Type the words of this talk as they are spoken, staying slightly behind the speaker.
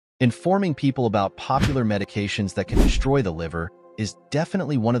Informing people about popular medications that can destroy the liver is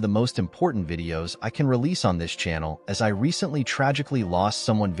definitely one of the most important videos I can release on this channel, as I recently tragically lost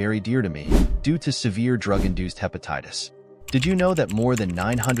someone very dear to me due to severe drug-induced hepatitis. Did you know that more than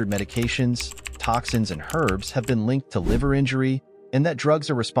 900 medications, toxins, and herbs have been linked to liver injury, and that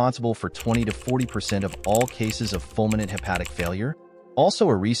drugs are responsible for 20 to 40% of all cases of fulminant hepatic failure? Also,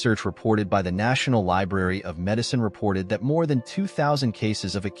 a research reported by the National Library of Medicine reported that more than 2,000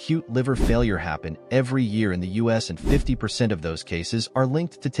 cases of acute liver failure happen every year in the US, and 50% of those cases are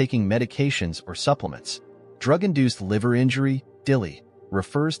linked to taking medications or supplements. Drug-induced liver injury, DILI,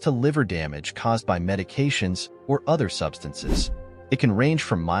 refers to liver damage caused by medications or other substances. It can range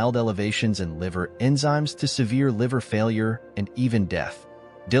from mild elevations in liver enzymes to severe liver failure and even death.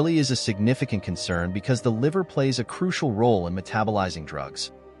 DILI is a significant concern because the liver plays a crucial role in metabolizing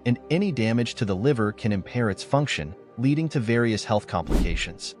drugs, and any damage to the liver can impair its function, leading to various health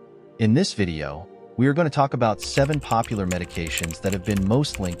complications. In this video, we are going to talk about 7 popular medications that have been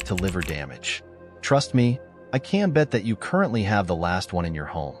most linked to liver damage. Trust me, I can bet that you currently have the last one in your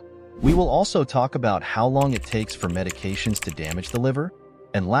home. We will also talk about how long it takes for medications to damage the liver.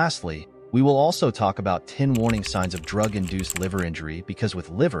 And lastly, we will also talk about 10 warning signs of drug-induced liver injury, because with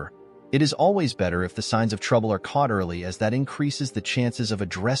liver, it is always better if the signs of trouble are caught early, as that increases the chances of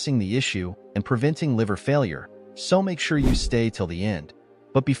addressing the issue and preventing liver failure, so make sure you stay till the end.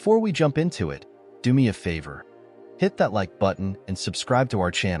 But before we jump into it, do me a favor. Hit that like button and subscribe to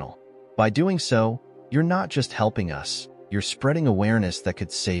our channel. By doing so, you're not just helping us, you're spreading awareness that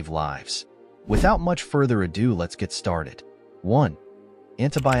could save lives. Without much further ado, let's get started. 1.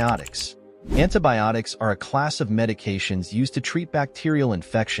 Antibiotics. Antibiotics are a class of medications used to treat bacterial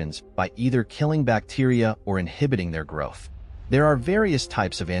infections by either killing bacteria or inhibiting their growth. There are various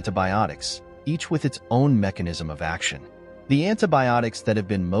types of antibiotics, each with its own mechanism of action. The antibiotics that have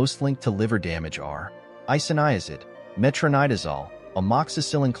been most linked to liver damage are isoniazid, metronidazole,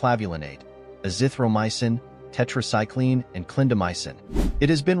 amoxicillin clavulanate, azithromycin, tetracycline, and clindamycin. It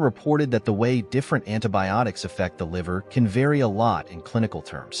has been reported that the way different antibiotics affect the liver can vary a lot in clinical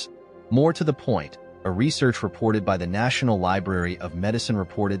terms. More to the point, a research reported by the National Library of Medicine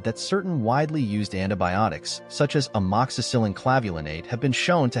reported that certain widely used antibiotics, such as amoxicillin clavulanate, have been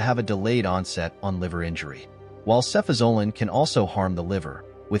shown to have a delayed onset on liver injury. While cefazolin can also harm the liver,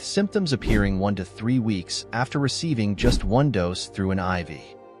 with symptoms appearing 1 to 3 weeks after receiving just one dose through an IV.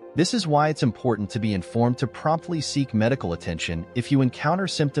 This is why it's important to be informed to promptly seek medical attention if you encounter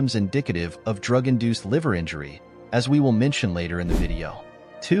symptoms indicative of drug-induced liver injury, as we will mention later in the video.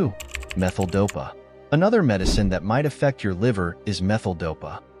 2. Methyl-dopa. Another medicine that might affect your liver is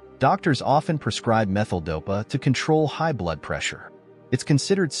methyl-dopa. Doctors often prescribe methyl-dopa to control high blood pressure. It's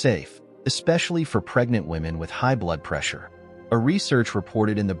considered safe, especially for pregnant women with high blood pressure. A research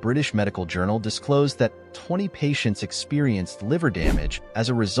reported in the British Medical Journal disclosed that 20 patients experienced liver damage as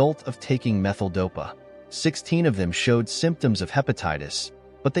a result of taking methyl-dopa. 16 of them showed symptoms of hepatitis,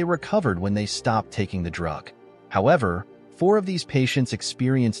 but they recovered when they stopped taking the drug. However, 4 of these patients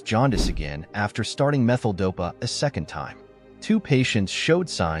experienced jaundice again after starting methyl-dopa a second time. 2 patients showed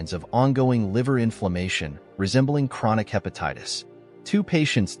signs of ongoing liver inflammation resembling chronic hepatitis. 2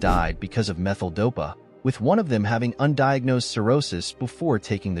 patients died because of methyl-dopa, with one of them having undiagnosed cirrhosis before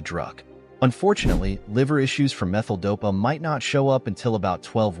taking the drug. Unfortunately, liver issues from methyl-dopa might not show up until about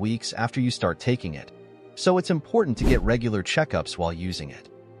 12 weeks after you start taking it, so it's important to get regular checkups while using it.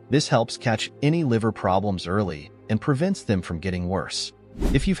 This helps catch any liver problems early and prevents them from getting worse.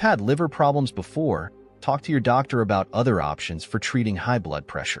 If you've had liver problems before, talk to your doctor about other options for treating high blood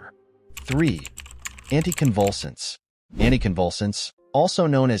pressure. 3. Anticonvulsants. Anticonvulsants, also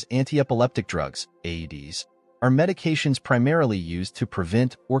known as antiepileptic drugs, AEDs, are medications primarily used to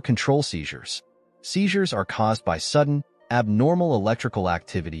prevent or control seizures. Seizures are caused by sudden, abnormal electrical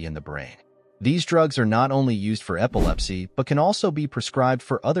activity in the brain. These drugs are not only used for epilepsy, but can also be prescribed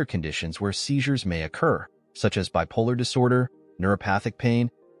for other conditions where seizures may occur, such as bipolar disorder, neuropathic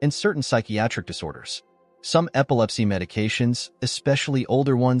pain, and certain psychiatric disorders. Some epilepsy medications, especially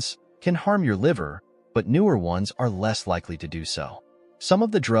older ones, can harm your liver, but newer ones are less likely to do so. Some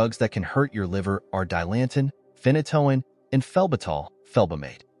of the drugs that can hurt your liver are dilantin, phenytoin, and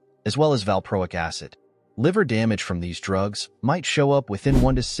felbamate, as well as valproic acid. Liver damage from these drugs might show up within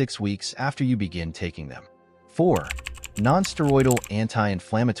 1 to 6 weeks after you begin taking them. 4. Nonsteroidal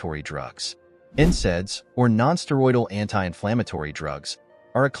anti-inflammatory drugs. NSAIDs, or nonsteroidal anti-inflammatory drugs,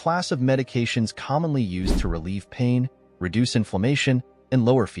 are a class of medications commonly used to relieve pain, reduce inflammation, and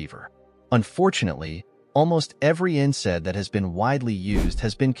lower fever. Unfortunately, almost every NSAID that has been widely used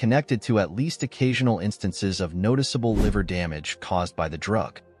has been connected to at least occasional instances of noticeable liver damage caused by the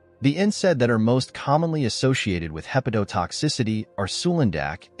drug. The NSAID that are most commonly associated with hepatotoxicity are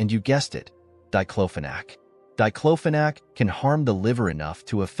sulindac and, you guessed it, diclofenac. Diclofenac can harm the liver enough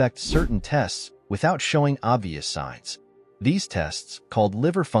to affect certain tests without showing obvious signs. These tests, called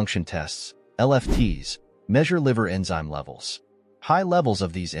liver function tests, LFTs, measure liver enzyme levels. High levels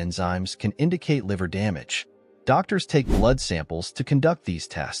of these enzymes can indicate liver damage. Doctors take blood samples to conduct these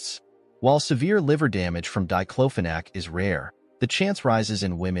tests. While severe liver damage from diclofenac is rare, the chance rises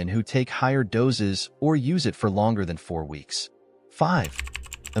in women who take higher doses or use it for longer than 4 weeks. 5.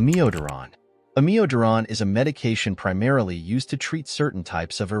 Amiodarone. Amiodarone is a medication primarily used to treat certain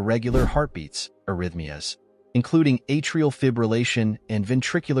types of irregular heartbeats, arrhythmias, including atrial fibrillation and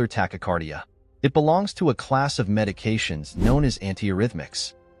ventricular tachycardia. It belongs to a class of medications known as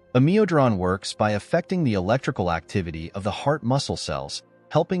antiarrhythmics. Amiodarone works by affecting the electrical activity of the heart muscle cells,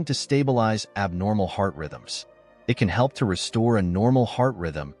 helping to stabilize abnormal heart rhythms. It can help to restore a normal heart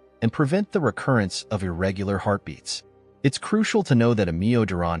rhythm and prevent the recurrence of irregular heartbeats. It's crucial to know that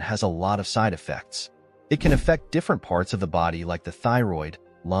amiodarone has a lot of side effects. It can affect different parts of the body like the thyroid,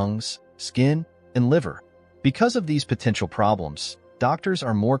 lungs, skin, and liver. Because of these potential problems, doctors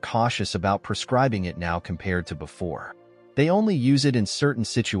are more cautious about prescribing it now compared to before. They only use it in certain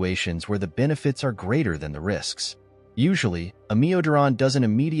situations where the benefits are greater than the risks. Usually, amiodarone doesn't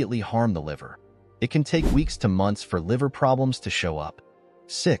immediately harm the liver. It can take weeks to months for liver problems to show up.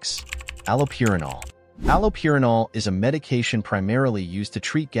 6. Allopurinol. Allopurinol is a medication primarily used to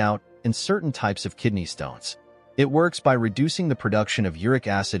treat gout and certain types of kidney stones. It works by reducing the production of uric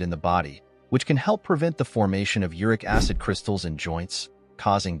acid in the body, which can help prevent the formation of uric acid crystals in joints,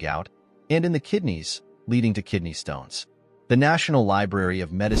 causing gout, and in the kidneys, leading to kidney stones. The National Library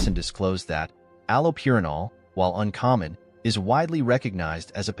of Medicine disclosed that allopurinol, while uncommon, is widely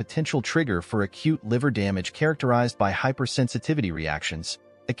recognized as a potential trigger for acute liver damage characterized by hypersensitivity reactions,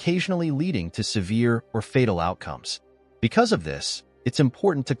 occasionally leading to severe or fatal outcomes. Because of this, it's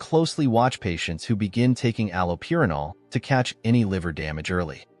important to closely watch patients who begin taking allopurinol to catch any liver damage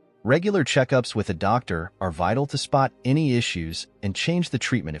early. Regular checkups with a doctor are vital to spot any issues and change the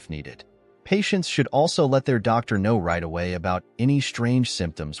treatment if needed. Patients should also let their doctor know right away about any strange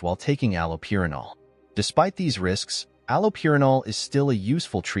symptoms while taking allopurinol. Despite these risks, allopurinol is still a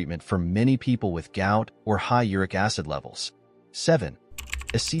useful treatment for many people with gout or high uric acid levels. 7.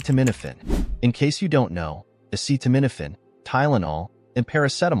 Acetaminophen. In case you don't know, acetaminophen, Tylenol, and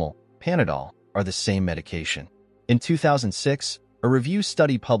paracetamol, Panadol, are the same medication. In 2006, a review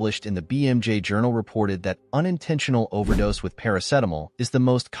study published in the BMJ journal reported that unintentional overdose with paracetamol is the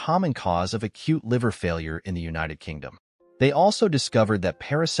most common cause of acute liver failure in the United Kingdom. They also discovered that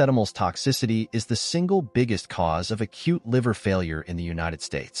paracetamol's toxicity is the single biggest cause of acute liver failure in the United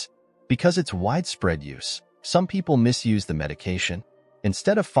States. Because its widespread use, some people misuse the medication.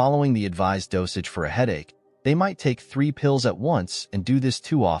 Instead of following the advised dosage for a headache, they might take 3 pills at once and do this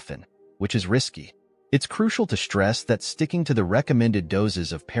too often, which is risky. It's crucial to stress that sticking to the recommended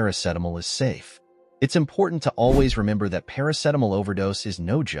doses of paracetamol is safe. It's important to always remember that paracetamol overdose is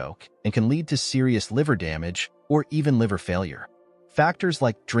no joke and can lead to serious liver damage or even liver failure. Factors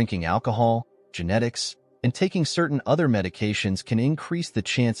like drinking alcohol, genetics, and taking certain other medications can increase the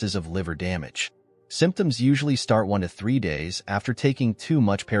chances of liver damage. Symptoms usually start 1 to 3 days after taking too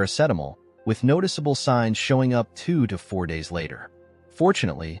much paracetamol, with noticeable signs showing up 2 to 4 days later.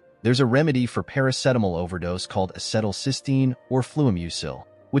 Fortunately, there's a remedy for paracetamol overdose called acetylcysteine or fluimucil,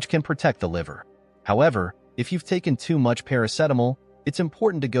 which can protect the liver. However, if you've taken too much paracetamol, it's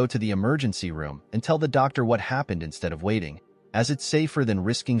important to go to the emergency room and tell the doctor what happened instead of waiting, as it's safer than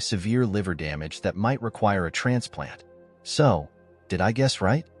risking severe liver damage that might require a transplant. So, did I guess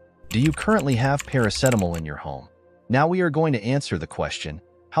right? Do you currently have paracetamol in your home? Now we are going to answer the question,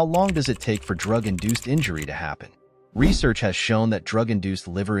 how long does it take for drug-induced injury to happen? Research has shown that drug-induced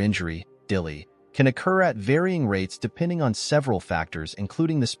liver injury, DILI, can occur at varying rates depending on several factors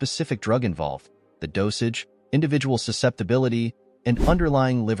including the specific drug involved, the dosage, individual susceptibility, and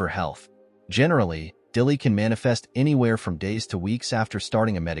underlying liver health. Generally, DILI can manifest anywhere from days to weeks after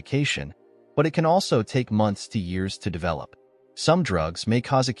starting a medication, but it can also take months to years to develop. Some drugs may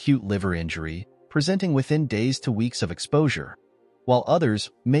cause acute liver injury, presenting within days to weeks of exposure, while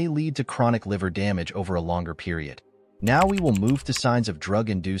others may lead to chronic liver damage over a longer period. Now we will move to signs of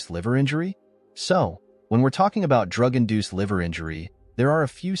drug-induced liver injury. So, when we're talking about drug-induced liver injury, there are a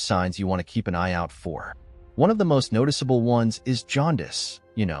few signs you want to keep an eye out for. One of the most noticeable ones is jaundice,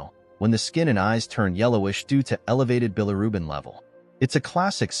 when the skin and eyes turn yellowish due to elevated bilirubin level. It's a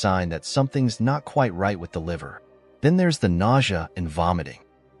classic sign that something's not quite right with the liver. Then there's the nausea and vomiting.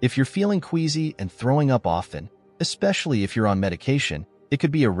 If you're feeling queasy and throwing up often, especially if you're on medication, It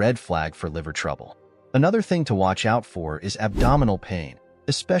could be a red flag for liver trouble. Another thing to watch out for is abdominal pain,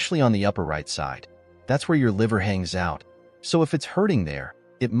 especially on the upper right side. That's where your liver hangs out. So if it's hurting there,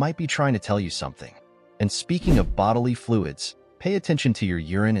 it might be trying to tell you something. And speaking of bodily fluids, pay attention to your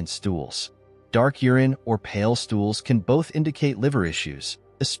urine and stools. Dark urine or pale stools can both indicate liver issues,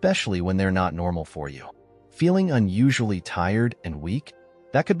 especially when they're not normal for you. Feeling unusually tired and weak?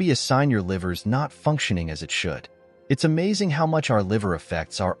 That could be a sign your liver's not functioning as it should. It's amazing how much our liver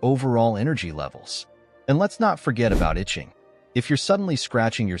affects our overall energy levels. And let's not forget about itching. If you're suddenly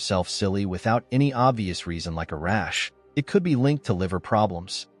scratching yourself silly without any obvious reason like a rash, it could be linked to liver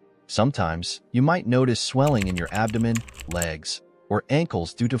problems. Sometimes, you might notice swelling in your abdomen, legs, or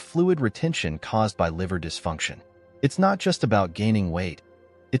ankles due to fluid retention caused by liver dysfunction. It's not just about gaining weight.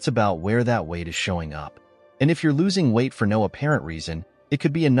 It's about where that weight is showing up. And if you're losing weight for no apparent reason, it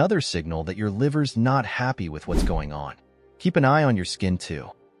could be another signal that your liver's not happy with what's going on. Keep an eye on your skin too.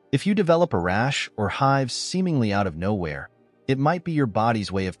 If you develop a rash or hives seemingly out of nowhere, it might be your body's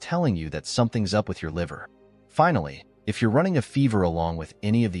way of telling you that something's up with your liver. Finally, if you're running a fever along with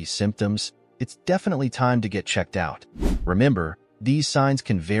any of these symptoms, it's definitely time to get checked out. Remember, these signs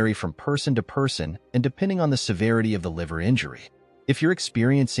can vary from person to person and depending on the severity of the liver injury. If you're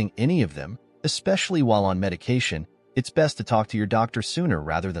experiencing any of them, especially while on medication, it's best to talk to your doctor sooner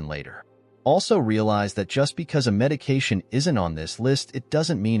rather than later. Also realize that just because a medication isn't on this list, it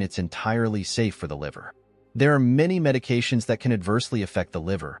doesn't mean it's entirely safe for the liver. There are many medications that can adversely affect the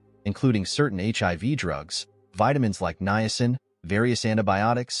liver, including certain HIV drugs, vitamins like niacin, various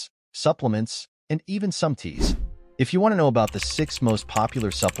antibiotics, supplements, and even some teas. If you want to know about the 6 most popular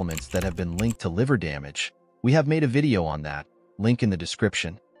supplements that have been linked to liver damage, we have made a video on that, link in the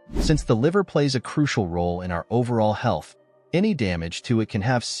description. Since the liver plays a crucial role in our overall health, any damage to it can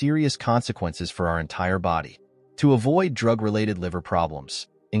have serious consequences for our entire body. To avoid drug-related liver problems,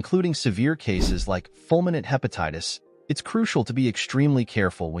 including severe cases like fulminant hepatitis, it's crucial to be extremely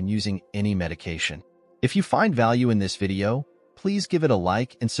careful when using any medication. If you find value in this video, please give it a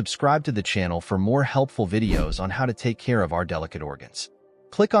like and subscribe to the channel for more helpful videos on how to take care of our delicate organs.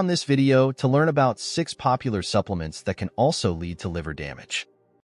 Click on this video to learn about 6 popular supplements that can also lead to liver damage.